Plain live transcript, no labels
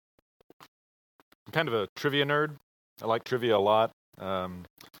kind of a trivia nerd. I like trivia a lot.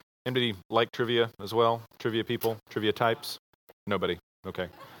 Anybody like trivia as well? Trivia people? Trivia types? Nobody. Okay.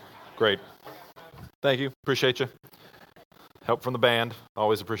 Great. Thank you. Appreciate you. Help from the band.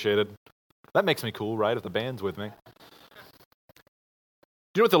 Always appreciated. That makes me cool, right? If the band's with me.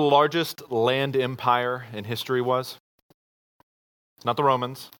 Do you know what the largest land empire in history was? It's not the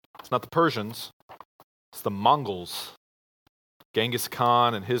Romans. It's not the Persians. It's the Mongols. Genghis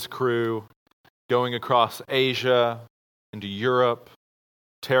Khan and his crew going across Asia into Europe,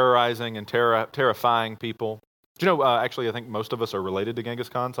 terrorizing and terrifying people. Do you know, actually, I think most of us are related to Genghis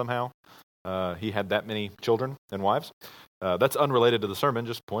Khan somehow. He had that many children and wives. That's unrelated to the sermon,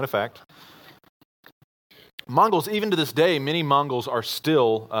 just point of fact. Mongols, even to this day, many Mongols are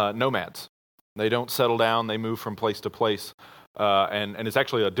still nomads. They don't settle down. They move from place to place. And it's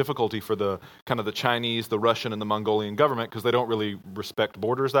actually a difficulty for the Chinese, the Russian, and the Mongolian government because they don't really respect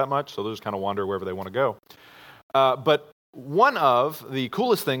borders that much, so they just kind of wander wherever they want to go. But one of the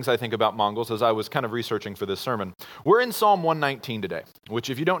coolest things I think about Mongols, as I was kind of researching for this sermon, we're in Psalm 119 today, which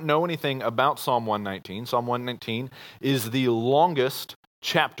if you don't know anything about Psalm 119 is the longest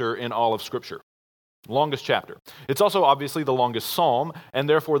chapter in all of Scripture. Longest chapter. It's also obviously the longest psalm, and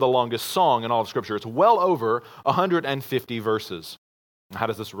therefore the longest song in all of Scripture. It's well over 150 verses. How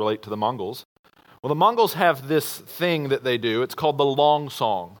does this relate to the Mongols? Well, the Mongols have this thing that they do. It's called the long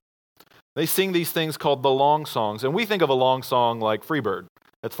song. They sing these things called the long songs, and we think of a long song like Freebird.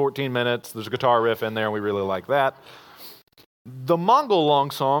 It's 14 minutes, there's a guitar riff in there, and we really like that. The Mongol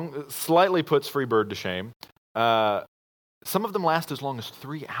long song slightly puts Freebird to shame. Some of them last as long as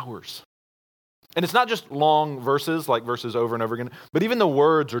 3 hours. And it's not just long verses, like verses over and over again, but even the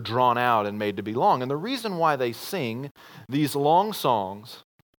words are drawn out and made to be long. And the reason why they sing these long songs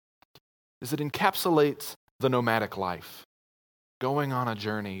is it encapsulates the nomadic life, going on a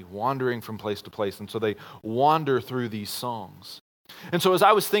journey, wandering from place to place. And so they wander through these songs. And so as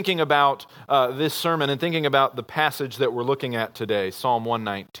I was thinking about this sermon and thinking about the passage that we're looking at today, Psalm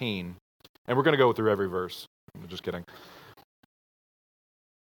 119, and we're going to go through every verse. I'm just kidding.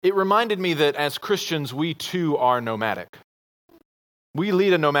 It reminded me that as Christians, we too are nomadic. We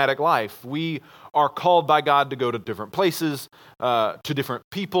lead a nomadic life. We are called by God to go to different places, to different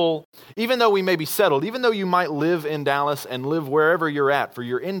people. Even though we may be settled, even though you might live in Dallas and live wherever you're at for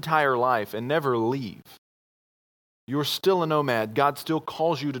your entire life and never leave, you're still a nomad. God still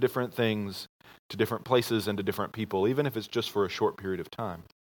calls you to different things, to different places, and to different people, even if it's just for a short period of time.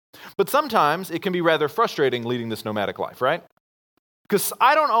 But sometimes it can be rather frustrating leading this nomadic life, right? Because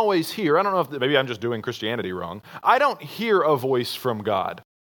I don't always hear, I don't know if maybe I'm just doing Christianity wrong, I don't hear a voice from God,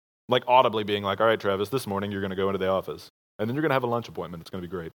 like audibly being like, all right, Travis, this morning you're going to go into the office, and then you're going to have a lunch appointment. It's going to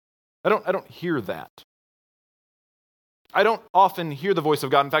be great. I don't hear that. I don't often hear the voice of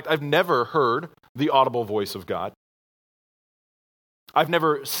God. In fact, I've never heard the audible voice of God. I've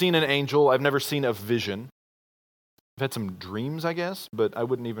never seen an angel. I've never seen a vision. I've had some dreams, I guess, but I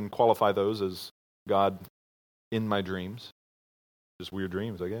wouldn't even qualify those as God in my dreams. Just weird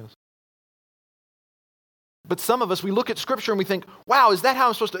dreams, I guess. But some of us, we look at Scripture and we think, wow, is that how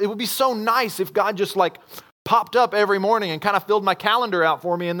I'm supposed to? It would be so nice if God just like popped up every morning and kind of filled my calendar out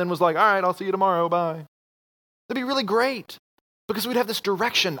for me and then was like, all right, I'll see you tomorrow, bye. That'd be really great because we'd have this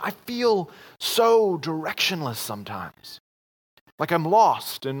direction. I feel so directionless sometimes. Like I'm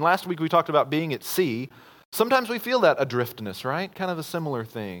lost. And last week we talked about being at sea. Sometimes we feel that adriftness, right? Kind of a similar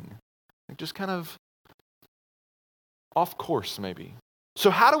thing. Like just kind of off course, maybe. So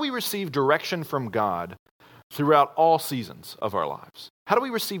how do we receive direction from God throughout all seasons of our lives? How do we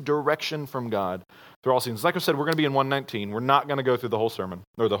receive direction from God through all seasons? Like I said, we're going to be in 119. We're not going to go through the whole sermon,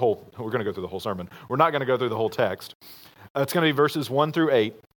 we're going to go through the whole sermon. We're not going to go through the whole text. It's going to be verses 1 through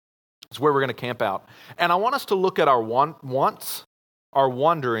 8. It's where we're going to camp out. And I want us to look at our wants, our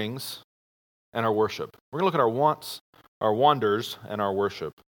wanderings, and our worship. We're going to look at our wants, our wanders, and our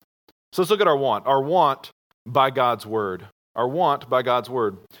worship. So let's look at our want. Our want by God's word. Our want by God's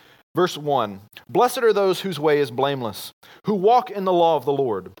word. Verse 1, blessed are those whose way is blameless, who walk in the law of the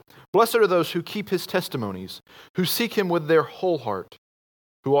Lord. Blessed are those who keep his testimonies, who seek him with their whole heart,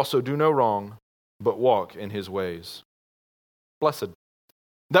 who also do no wrong, but walk in his ways. Blessed.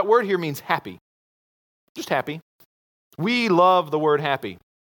 That word here means happy. Just happy. We love the word happy.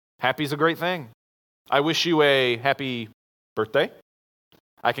 Happy is a great thing. I wish you a happy birthday.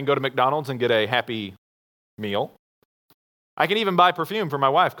 I can go to McDonald's and get a happy meal. I can even buy perfume for my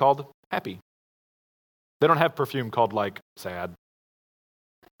wife called Happy. They don't have perfume called like Sad.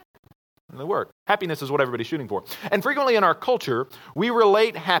 They work. Happiness is what everybody's shooting for. And frequently in our culture, we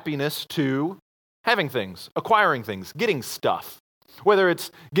relate happiness to having things, acquiring things, getting stuff. Whether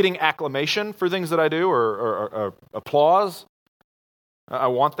it's getting acclamation for things that I do or applause, I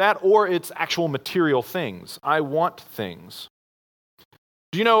want that, or it's actual material things. I want things.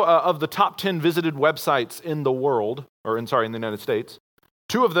 Do you know of the top 10 visited websites in the world, in the United States,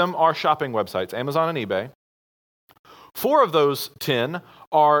 2 of them are shopping websites, Amazon and eBay. 4 of those 10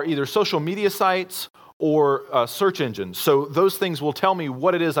 are either social media sites or search engines. So those things will tell me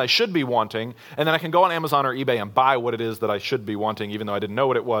what it is I should be wanting, and then I can go on Amazon or eBay and buy what it is that I should be wanting, even though I didn't know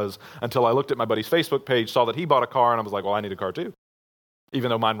what it was until I looked at my buddy's Facebook page, saw that he bought a car, and I was like, well, I need a car too, even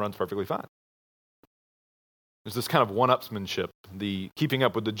though mine runs perfectly fine. There's this kind of one-upsmanship. The keeping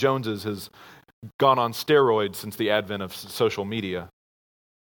up with the Joneses has gone on steroids since the advent of social media.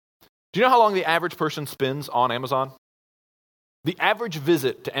 Do you know how long the average person spends on Amazon? The average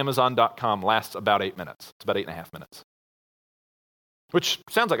visit to Amazon.com lasts about 8 minutes. It's about 8.5 minutes. Which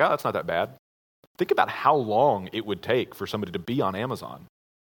sounds like, oh, that's not that bad. Think about how long it would take for somebody to be on Amazon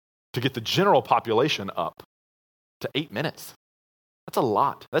to get the general population up to 8 minutes. That's a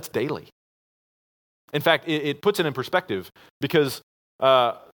lot. That's daily. In fact, it puts it in perspective because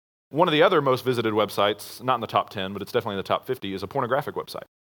one of the other most visited websites, not in the top 10, but it's definitely in the top 50, is a pornographic website.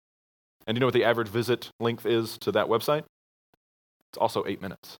 And you know what the average visit length is to that website? It's also 8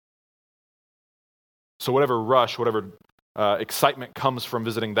 minutes. So whatever rush, whatever excitement comes from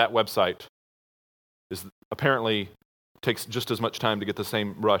visiting that website is apparently takes just as much time to get the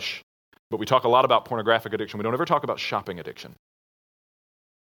same rush. But we talk a lot about pornographic addiction. We don't ever talk about shopping addiction.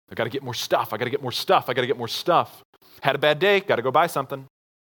 I got to get more stuff. I got to get more stuff. I got to get more stuff. Had a bad day. Got to go buy something.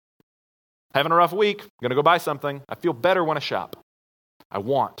 Having a rough week. Going to go buy something. I feel better when I shop. I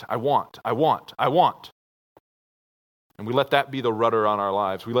want. And we let that be the rudder on our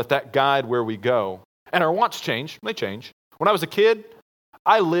lives. We let that guide where we go. And our wants change. They change. When I was a kid,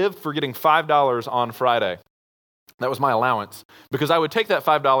 I lived for getting $5 on Friday. That was my allowance. Because I would take that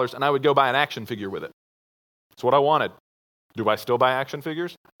 $5 and I would go buy an action figure with it. It's what I wanted. Do I still buy action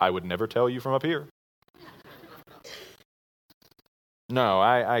figures? I would never tell you from up here. No,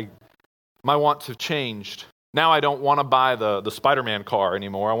 my wants have changed. Now I don't want to buy the Spider-Man car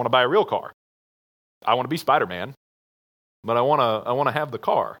anymore. I want to buy a real car. I want to be Spider-Man, but I want to have the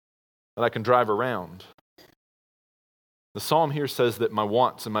car that I can drive around. The psalm here says that my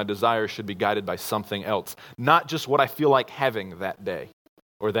wants and my desires should be guided by something else, not just what I feel like having that day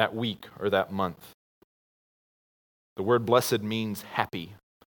or that week or that month. The word blessed means happy.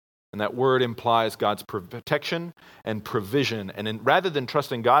 And that word implies God's protection and provision. And rather than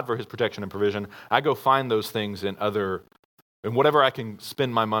trusting God for his protection and provision, I go find those things in whatever I can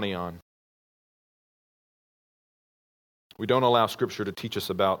spend my money on. We don't allow Scripture to teach us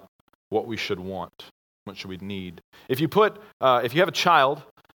about what we should want, what should we need. If you have a child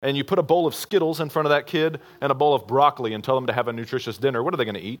and you put a bowl of Skittles in front of that kid and a bowl of broccoli and tell them to have a nutritious dinner, what are they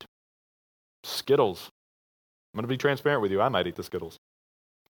going to eat? Skittles. I'm going to be transparent with you. I might eat the Skittles.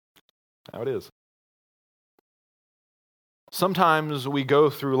 How it is. Sometimes we go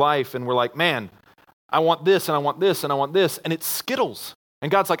through life and we're like, man, I want this and I want this and I want this, and it's Skittles. And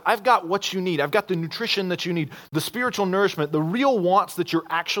God's like, I've got what you need. I've got the nutrition that you need, the spiritual nourishment, the real wants that you're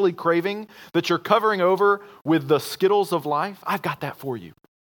actually craving, that you're covering over with the Skittles of life. I've got that for you.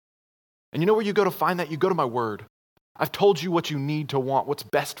 And you know where you go to find that? You go to my word. I've told you what you need to want, what's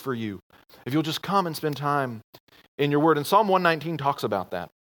best for you. If you'll just come and spend time in your word. And Psalm 119 talks about that,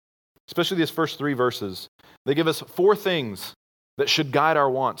 especially these first 3 verses. They give us 4 things that should guide our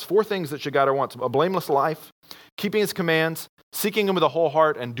wants. 4 things that should guide our wants. A blameless life, keeping his commands, seeking him with a whole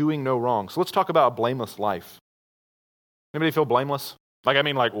heart, and doing no wrong. So let's talk about a blameless life. Anybody feel blameless? Like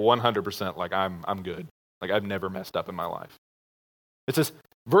 100%, like I'm good. Like I've never messed up in my life. It says,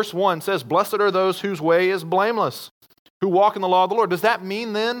 verse 1 says, blessed are those whose way is blameless, who walk in the law of the Lord. Does that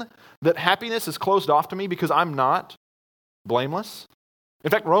mean then that happiness is closed off to me because I'm not blameless? In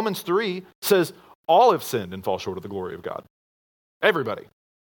fact, Romans 3 says all have sinned and fall short of the glory of God. Everybody.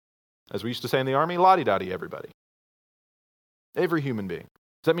 As we used to say in the army, la-di-da-di, everybody. Every human being.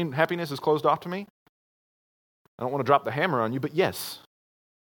 Does that mean happiness is closed off to me? I don't want to drop the hammer on you, but yes,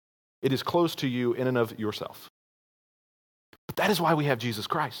 it is closed to you in and of yourself. But that is why we have Jesus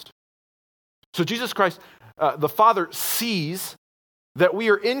Christ. So Jesus Christ, the Father sees that we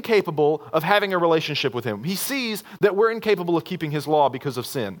are incapable of having a relationship with him. He sees that we're incapable of keeping his law because of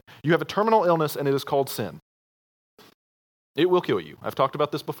sin. You have a terminal illness and it is called sin. It will kill you. I've talked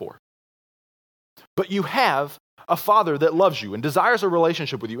about this before. But you have a Father that loves you and desires a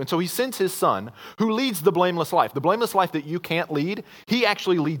relationship with you. And so he sends his Son who leads the blameless life. The blameless life that you can't lead, he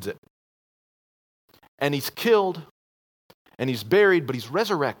actually leads it. And he's killed and he's buried, but he's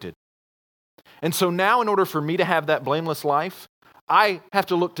resurrected. And so now in order for me to have that blameless life, I have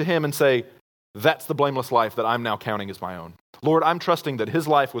to look to him and say, that's the blameless life that I'm now counting as my own. Lord, I'm trusting that his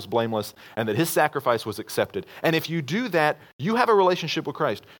life was blameless and that his sacrifice was accepted. And if you do that, you have a relationship with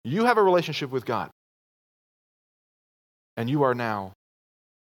Christ. You have a relationship with God. And you are now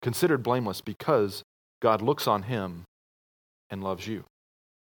considered blameless because God looks on him and loves you.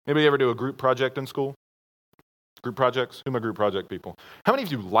 Anybody ever do a group project in school? Group projects? Who are my group project people? How many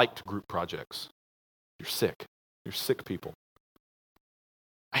of you liked group projects? You're sick. You're sick people.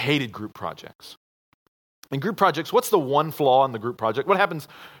 I hated group projects. In group projects, what's the one flaw in the group project? What happens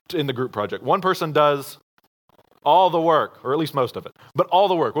in the group project? One person does all the work, or at least most of it, but all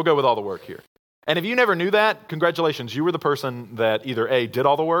the work. We'll go with all the work here. And if you never knew that, congratulations, you were the person that either A, did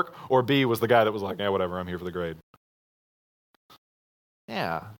all the work, or B, was the guy that was like, yeah, whatever, I'm here for the grade.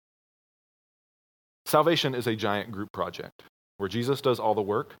 Yeah. Salvation is a giant group project where Jesus does all the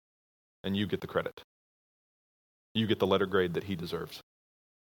work and you get the credit. You get the letter grade that he deserves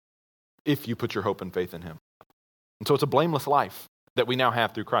if you put your hope and faith in him. And so it's a blameless life that we now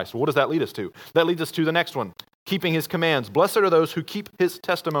have through Christ. Well, what does that lead us to? That leads us to the next one, keeping his commands. Blessed are those who keep his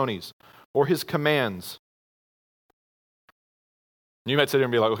testimonies or his commands. You might sit here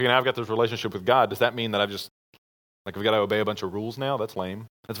and be like, okay, now I've got this relationship with God. Does that mean that I've got to obey a bunch of rules now? That's lame.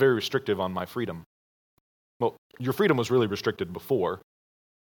 That's very restrictive on my freedom. Well, your freedom was really restricted before.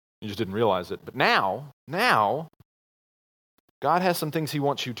 You just didn't realize it. But now, God has some things he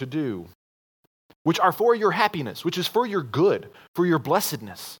wants you to do, which are for your happiness, which is for your good, for your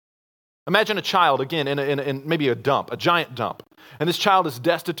blessedness. Imagine a child, again, in maybe a dump, a giant dump. And this child is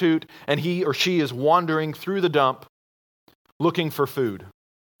destitute, and he or she is wandering through the dump looking for food.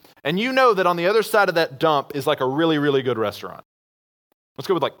 And you know that on the other side of that dump is like a really, really good restaurant. Let's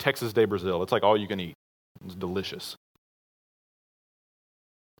go with like Texas de Brazil. It's like all you can eat. It's delicious.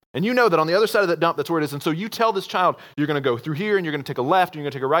 And you know that on the other side of that dump, that's where it is. And so you tell this child, you're going to go through here, and you're going to take a left, and you're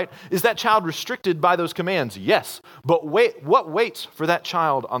going to take a right. Is that child restricted by those commands? Yes. But wait, what waits for that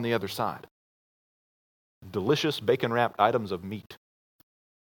child on the other side? Delicious bacon-wrapped items of meat.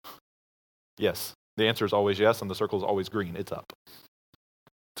 Yes. The answer is always yes, and the circle is always green. It's up.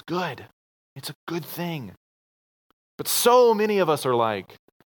 It's good. It's a good thing. But so many of us are like,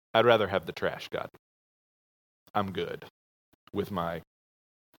 I'd rather have the trash, God. I'm good with my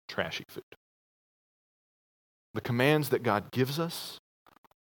trashy food. The commands that God gives us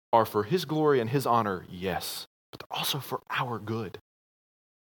are for his glory and his honor, yes, but they're also for our good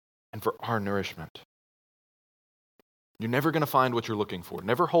and for our nourishment. You're never going to find what you're looking for,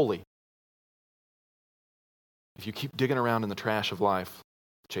 never wholly, if you keep digging around in the trash of life,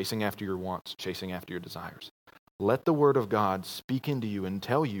 chasing after your wants, chasing after your desires. Let the word of God speak into you and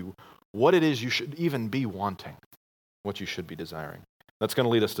tell you what it is you should even be wanting, what you should be desiring. That's going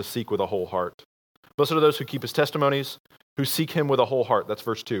to lead us to seek with a whole heart. Blessed are those who keep his testimonies, who seek him with a whole heart. That's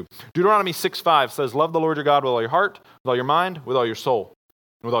verse 2. Deuteronomy 6:5 says, love the Lord your God with all your heart, with all your mind, with all your soul,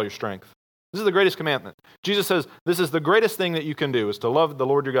 and with all your strength. This is the greatest commandment. Jesus says this is the greatest thing that you can do, is to love the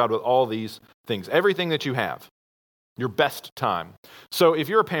Lord your God with all these things, everything that you have, your best time. So if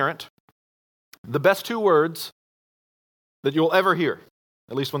you're a parent, the best two words that you'll ever hear,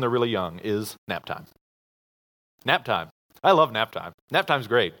 at least when they're really young, is nap time. Nap time. I love nap time. Nap time's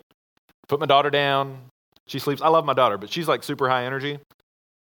great. Put my daughter down. She sleeps. I love my daughter, but she's like super high energy.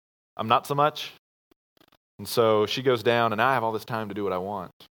 I'm not so much. And so she goes down, and I have all this time to do what I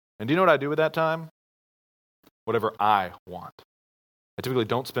want. And do you know what I do with that time? Whatever I want. I typically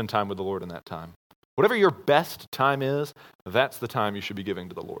don't spend time with the Lord in that time. Whatever your best time is, that's the time you should be giving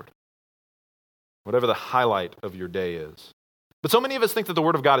to the Lord. Whatever the highlight of your day is. But so many of us think that the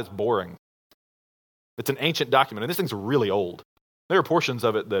Word of God is boring. It's an ancient document, and this thing's really old. There are portions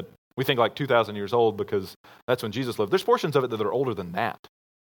of it that we think like 2,000 years old because that's when Jesus lived. There's portions of it that are older than that.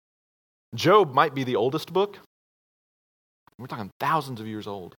 Job might be the oldest book. We're talking thousands of years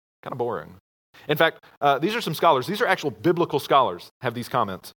old. Kind of boring. In fact, these are some scholars. These are actual biblical scholars have these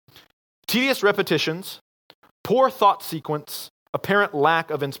comments. Tedious repetitions, poor thought sequence, apparent lack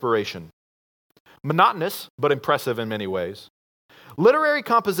of inspiration. Monotonous, but impressive in many ways. Literary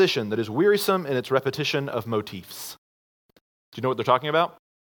composition that is wearisome in its repetition of motifs. Do you know what they're talking about?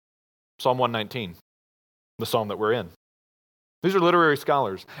 Psalm 119, the psalm that we're in. These are literary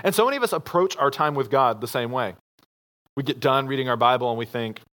scholars. And so many of us approach our time with God the same way. We get done reading our Bible and we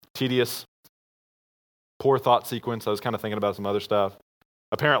think, tedious, poor thought sequence. I was kind of thinking about some other stuff.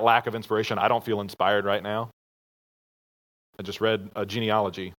 Apparent lack of inspiration. I don't feel inspired right now. I just read a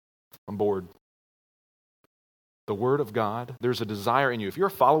genealogy. I'm bored. The Word of God, there's a desire in you. If you're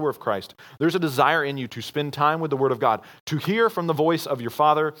a follower of Christ, there's a desire in you to spend time with the Word of God, to hear from the voice of your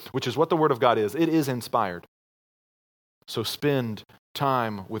Father, which is what the Word of God is. It is inspired. So spend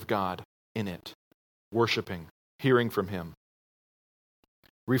time with God in it, worshiping, hearing from him.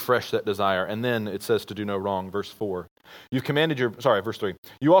 Refresh that desire. And then it says to do no wrong, verse 4. Verse 3.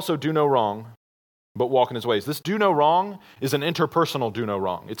 You also do no wrong, but walk in his ways. This do no wrong is an interpersonal do no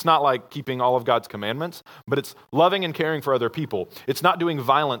wrong. It's not like keeping all of God's commandments, but it's loving and caring for other people. It's not doing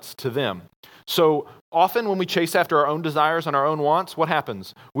violence to them. So often when we chase after our own desires and our own wants, what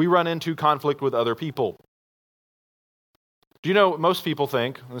happens? We run into conflict with other people. Do you know, most people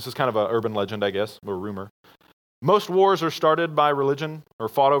think, and this is kind of an urban legend, I guess, or rumor, most wars are started by religion or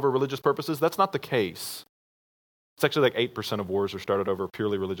fought over religious purposes. That's not the case. It's actually like 8% of wars are started over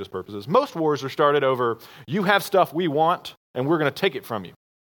purely religious purposes. Most wars are started over, you have stuff we want, and we're going to take it from you.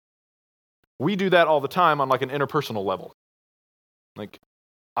 We do that all the time on like an interpersonal level. Like,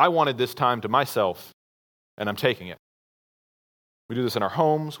 I wanted this time to myself, and I'm taking it. We do this in our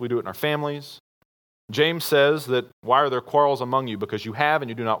homes. We do it in our families. James says that, why are there quarrels among you? Because you have and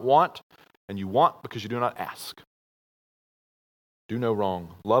you do not want, and you want because you do not ask. Do no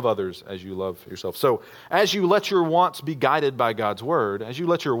wrong. Love others as you love yourself. So as you let your wants be guided by God's word, as you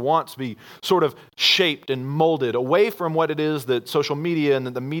let your wants be sort of shaped and molded away from what it is that social media and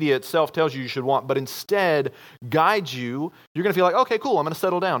that the media itself tells you should want, but instead guides you, you're going to feel like, okay, cool, I'm going to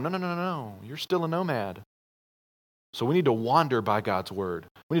settle down. No. You're still a nomad. So we need to wander by God's word.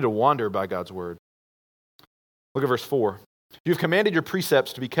 We need to wander by God's word. Look at verse 4. You have commanded your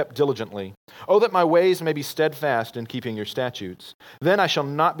precepts to be kept diligently. Oh, that my ways may be steadfast in keeping your statutes. Then I shall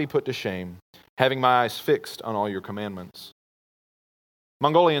not be put to shame, having my eyes fixed on all your commandments.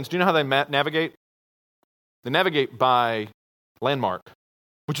 Mongolians, do you know how they navigate? They navigate by landmark,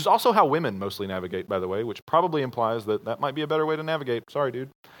 which is also how women mostly navigate, by the way, which probably implies that that might be a better way to navigate. Sorry, dude.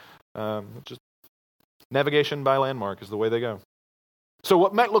 Just navigation by landmark is the way they go. So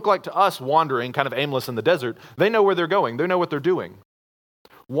what might look like to us wandering, kind of aimless in the desert, they know where they're going. They know what they're doing.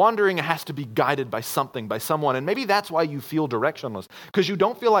 Wandering has to be guided by something, by someone, and maybe that's why you feel directionless, because you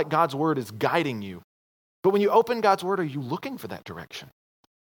don't feel like God's word is guiding you. But when you open God's word, are you looking for that direction?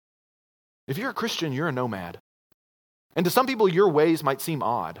 If you're a Christian, you're a nomad. And to some people, your ways might seem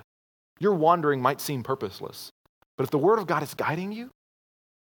odd. Your wandering might seem purposeless. But if the word of God is guiding you,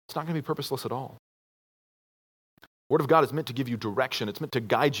 it's not going to be purposeless at all. The Word of God is meant to give you direction. It's meant to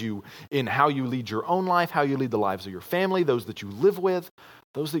guide you in how you lead your own life, how you lead the lives of your family, those that you live with,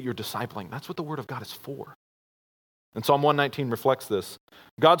 those that you're discipling. That's what the Word of God is for. And Psalm 119 reflects this.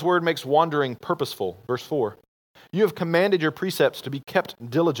 God's Word makes wandering purposeful. Verse 4. You have commanded your precepts to be kept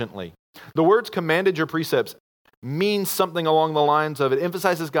diligently. The words commanded your precepts means something along the lines of, it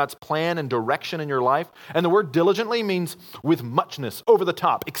emphasizes God's plan and direction in your life. And the word diligently means with muchness, over the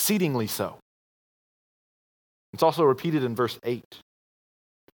top, exceedingly so. It's also repeated in verse 8.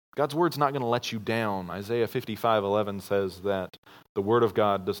 God's word's not going to let you down. Isaiah 55:11 says that the word of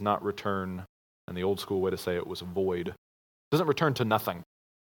God does not return, and the old school way to say it was void. It doesn't return to nothing.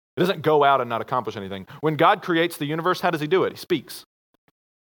 It doesn't go out and not accomplish anything. When God creates the universe, how does he do it? He speaks.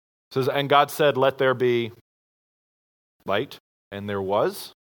 It says, and God said, let there be light, and there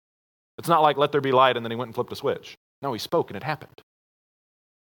was. It's not like let there be light and then he went and flipped a switch. No, he spoke and it happened.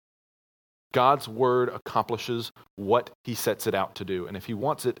 God's word accomplishes what he sets it out to do. And if he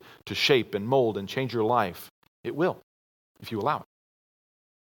wants it to shape and mold and change your life, it will, if you allow it.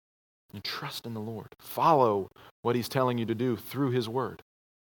 And trust in the Lord. Follow what he's telling you to do through his word.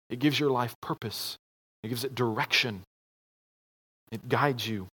 It gives your life purpose. It gives it direction. It guides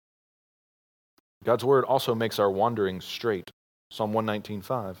you. God's word also makes our wandering straight. Psalm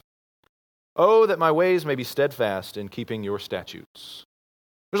 119:5. Oh, that my ways may be steadfast in keeping your statutes.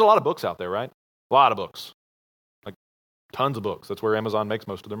 There's a lot of books out there, right? A lot of books. Like tons of books. That's where Amazon makes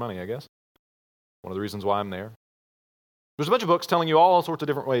most of their money, I guess. One of the reasons why I'm there. There's a bunch of books telling you all sorts of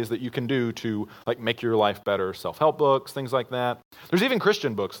different ways that you can do to make your life better. Self-help books, things like that. There's even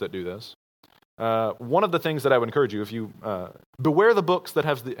Christian books that do this. One of the things that I would encourage you, if you beware the books that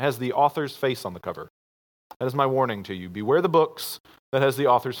has the author's face on the cover. That is my warning to you. Beware the books that has the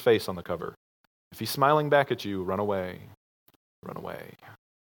author's face on the cover. If he's smiling back at you, run away. Run away.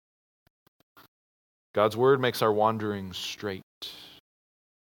 God's word makes our wandering straight.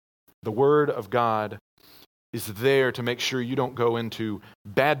 The word of God is there to make sure you don't go into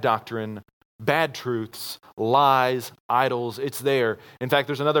bad doctrine, bad truths, lies, idols. It's there. In fact,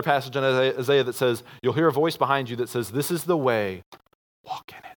 there's another passage in Isaiah that says, you'll hear a voice behind you that says, this is the way,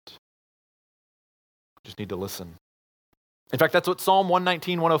 walk in it. Just need to listen. In fact, that's what Psalm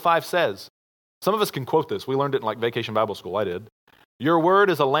 119:105 says. Some of us can quote this. We learned it in Vacation Bible School. I did. Your word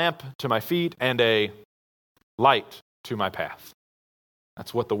is a lamp to my feet and a light to my path.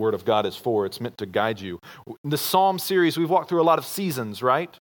 That's what the Word of God is for. It's meant to guide you. In the Psalm series, we've walked through a lot of seasons,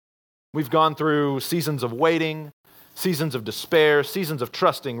 right? We've gone through seasons of waiting, seasons of despair, seasons of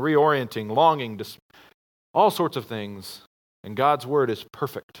trusting, reorienting, longing, all sorts of things. And God's Word is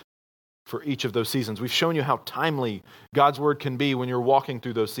perfect for each of those seasons. We've shown you how timely God's Word can be when you're walking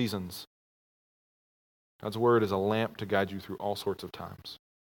through those seasons. God's Word is a lamp to guide you through all sorts of times.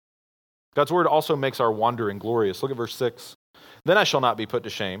 God's Word also makes our wandering glorious. Look at verse 6. Then I shall not be put to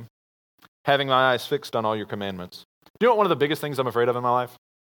shame, having my eyes fixed on all your commandments. Do you know what one of the biggest things I'm afraid of in my life?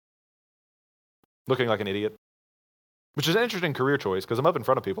 Looking like an idiot. Which is an interesting career choice because I'm up in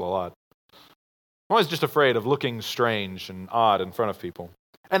front of people a lot. I'm always just afraid of looking strange and odd in front of people.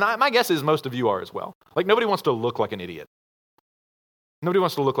 And my guess is most of you are as well. Like, nobody wants to look like an idiot. Nobody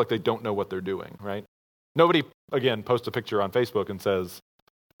wants to look like they don't know what they're doing, right? Nobody, again, posts a picture on Facebook and says,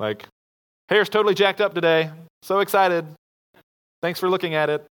 like, hair's totally jacked up today. So excited. Thanks for looking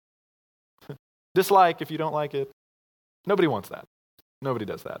at it. Dislike if you don't like it. Nobody wants that. Nobody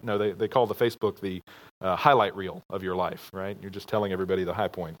does that. No, they call the Facebook the highlight reel of your life, right? You're just telling everybody the high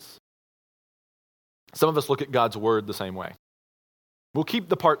points. Some of us look at God's Word the same way. We'll keep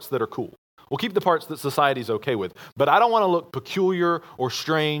the parts that are cool. We'll keep the parts that society's okay with. But I don't want to look peculiar or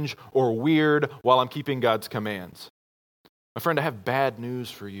strange or weird while I'm keeping God's commands. My friend, I have bad news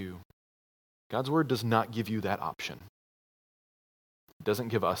for you. God's Word does not give you that option. It doesn't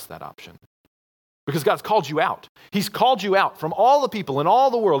give us that option. Because God's called you out. He's called you out from all the people in all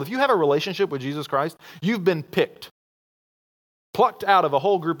the world. If you have a relationship with Jesus Christ, you've been picked, plucked out of a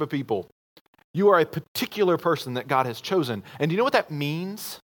whole group of people. You are a particular person that God has chosen. And do you know what that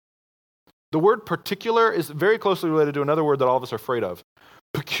means? The word particular is very closely related to another word that all of us are afraid of.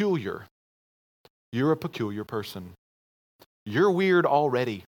 Peculiar. You're a peculiar person. You're weird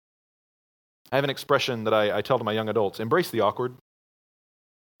already. I have an expression that I tell to my young adults, embrace the awkward.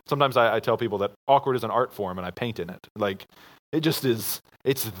 Sometimes I tell people that awkward is an art form and I paint in it. Like, it just is,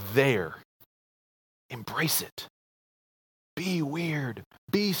 it's there. Embrace it. Be weird.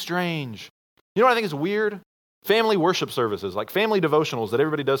 Be strange. You know what I think is weird? Family worship services, like family devotionals that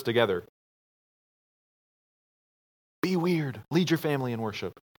everybody does together. Be weird. Lead your family in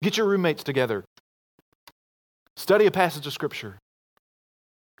worship. Get your roommates together. Study a passage of Scripture.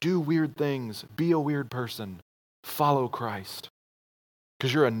 Do weird things. Be a weird person. Follow Christ.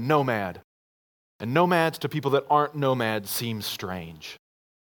 Because you're a nomad. And nomads to people that aren't nomads seem strange.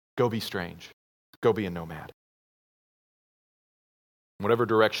 Go be strange. Go be a nomad. Whatever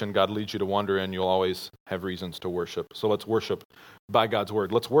direction God leads you to wander in, you'll always have reasons to worship. So let's worship by God's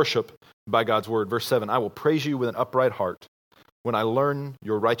Word. Let's worship by God's Word. Verse 7, I will praise you with an upright heart. When I learn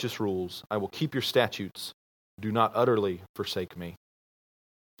your righteous rules, I will keep your statutes. Do not utterly forsake me.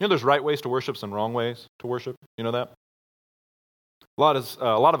 You know, there's right ways to worship, some wrong ways to worship. You know that? A lot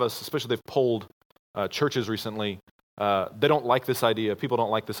of us, especially they've polled churches recently, they don't like this idea. People don't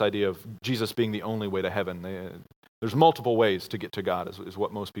like this idea of Jesus being the only way to heaven. There's multiple ways to get to God is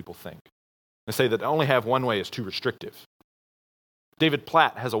what most people think. They say that to only have one way is too restrictive. David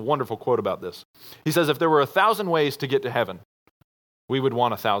Platt has a wonderful quote about this. He says, if there were 1,000 ways to get to heaven, we would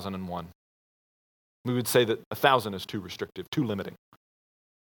want 1,001. We would say that 1,000 is too restrictive, too limiting.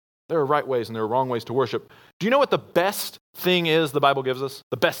 There are right ways and there are wrong ways to worship. Do you know what the best thing is the Bible gives us?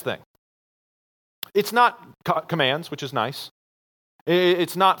 The best thing. It's not commands, which is nice.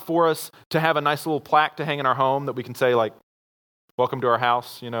 It's not for us to have a nice little plaque to hang in our home that we can say, like, welcome to our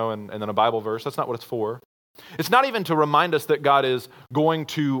house, and then a Bible verse. That's not what it's for. It's not even to remind us that God is going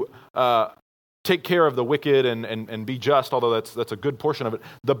to take care of the wicked and be just, although that's a good portion of it.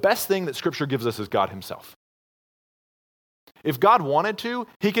 The best thing that Scripture gives us is God himself. If God wanted to,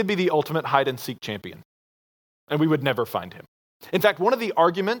 he could be the ultimate hide-and-seek champion, and we would never find him. In fact, one of the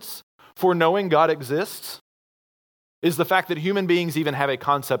arguments for knowing God exists is the fact that human beings even have a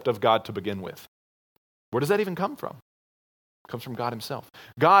concept of God to begin with. Where does that even come from? It comes from God himself.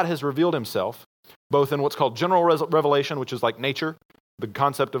 God has revealed himself both in what's called general revelation, which is like nature, the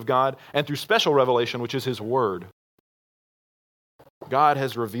concept of God, and through special revelation, which is his word. God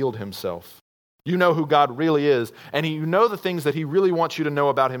has revealed himself. You know who God really is, and you know the things that he really wants you to know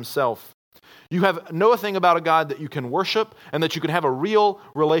about himself. You know a thing about a God that you can worship and that you can have a real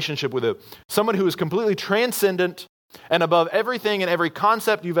relationship with him. Someone who is completely transcendent and above everything and every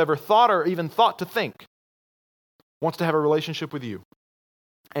concept you've ever thought or even thought to think, wants to have a relationship with you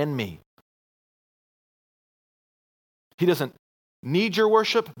and me. He doesn't need your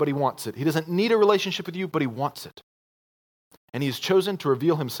worship, but he wants it. He doesn't need a relationship with you, but he wants it. And he's chosen to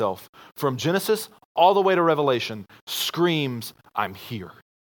reveal himself from Genesis all the way to Revelation, screams, I'm here.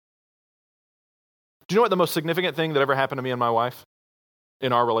 Do you know what the most significant thing that ever happened to me and my wife?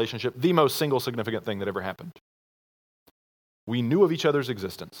 in our relationship, the most single significant thing that ever happened. We knew of each other's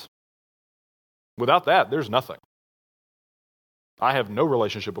existence. Without that, there's nothing. I have no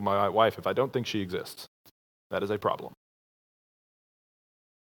relationship with my wife if I don't think she exists. That is a problem.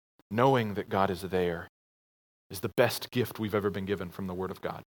 Knowing that God is there is the best gift we've ever been given from the Word of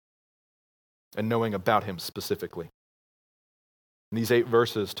God. And knowing about Him specifically. And these 8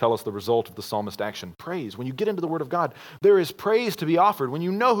 verses tell us the result of the psalmist action. Praise. When you get into the Word of God, there is praise to be offered. When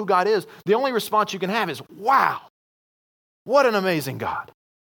you know who God is, the only response you can have is, wow, what an amazing God.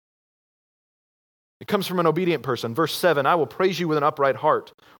 It comes from an obedient person. Verse 7, I will praise you with an upright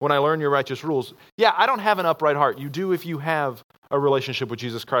heart when I learn your righteous rules. Yeah, I don't have an upright heart. You do if you have a relationship with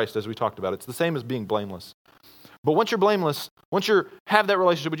Jesus Christ, as we talked about. It's the same as being blameless. But once you're blameless, once you have that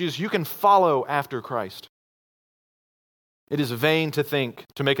relationship with Jesus, you can follow after Christ. It is vain to think,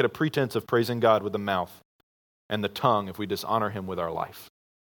 to make it a pretense of praising God with the mouth and the tongue if we dishonor Him with our life,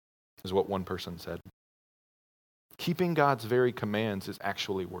 is what one person said. Keeping God's very commands is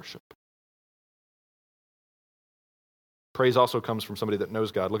actually worship. Praise also comes from somebody that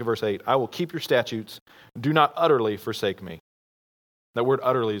knows God. Look at verse 8. I will keep your statutes. Do not utterly forsake me. That word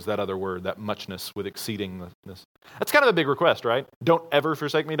utterly is that other word, that muchness with exceedingness. That's kind of a big request, right? Don't ever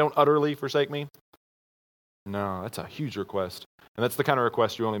forsake me. Don't utterly forsake me. No, that's a huge request. And that's the kind of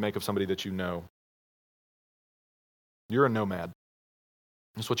request you only make of somebody that you know. You're a nomad.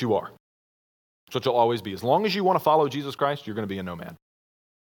 That's what you are. That's what you'll always be. As long as you want to follow Jesus Christ, you're going to be a nomad.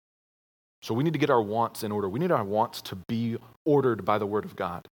 So we need to get our wants in order. We need our wants to be ordered by the Word of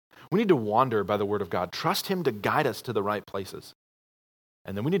God. We need to wander by the Word of God. Trust Him to guide us to the right places.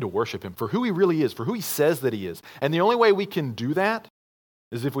 And then we need to worship Him for who He really is, for who He says that He is. And the only way we can do that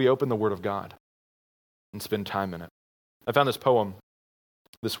is if we open the Word of God and spend time in it. I found this poem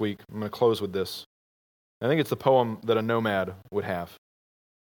this week. I'm going to close with this. I think it's the poem that a nomad would have.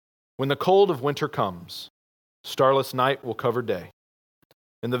 When the cold of winter comes, starless night will cover day.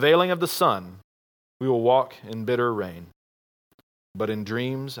 In the veiling of the sun, we will walk in bitter rain. But in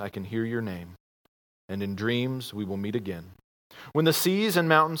dreams I can hear your name, and in dreams we will meet again. When the seas and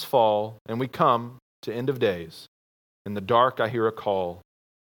mountains fall, and we come to end of days, in the dark I hear a call,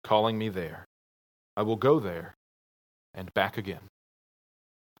 calling me there. I will go there, and back again.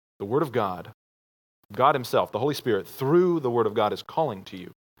 The Word of God, God Himself, the Holy Spirit, through the Word of God is calling to you,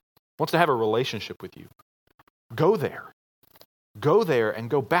 wants to have a relationship with you. Go there. Go there and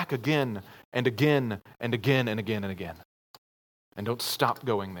go back again and again and again and again and again. And don't stop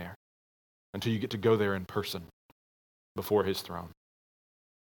going there until you get to go there in person before His throne.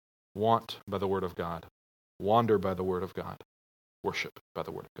 Want by the Word of God. Wander by the Word of God. Worship by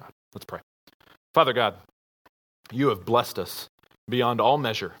the Word of God. Let's pray. Father God, You have blessed us beyond all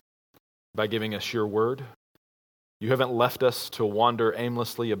measure by giving us Your Word. You haven't left us to wander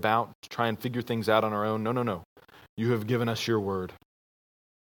aimlessly about, to try and figure things out on our own. No. You have given us Your Word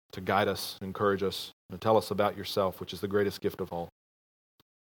to guide us, encourage us, and tell us about Yourself, which is the greatest gift of all.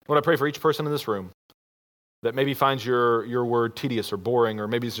 Lord, I pray for each person in this room that maybe finds your Word tedious or boring, or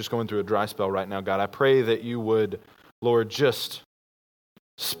maybe is just going through a dry spell right now, God. I pray that You would, Lord, just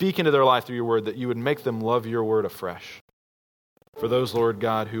speak into their life through Your Word, that You would make them love Your Word afresh. For those, Lord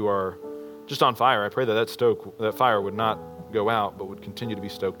God, who are just on fire, I pray that that fire would not go out, but would continue to be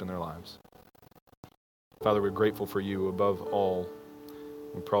stoked in their lives. Father, we're grateful for You above all.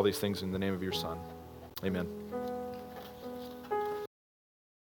 We pray all these things in the name of Your Son. Amen.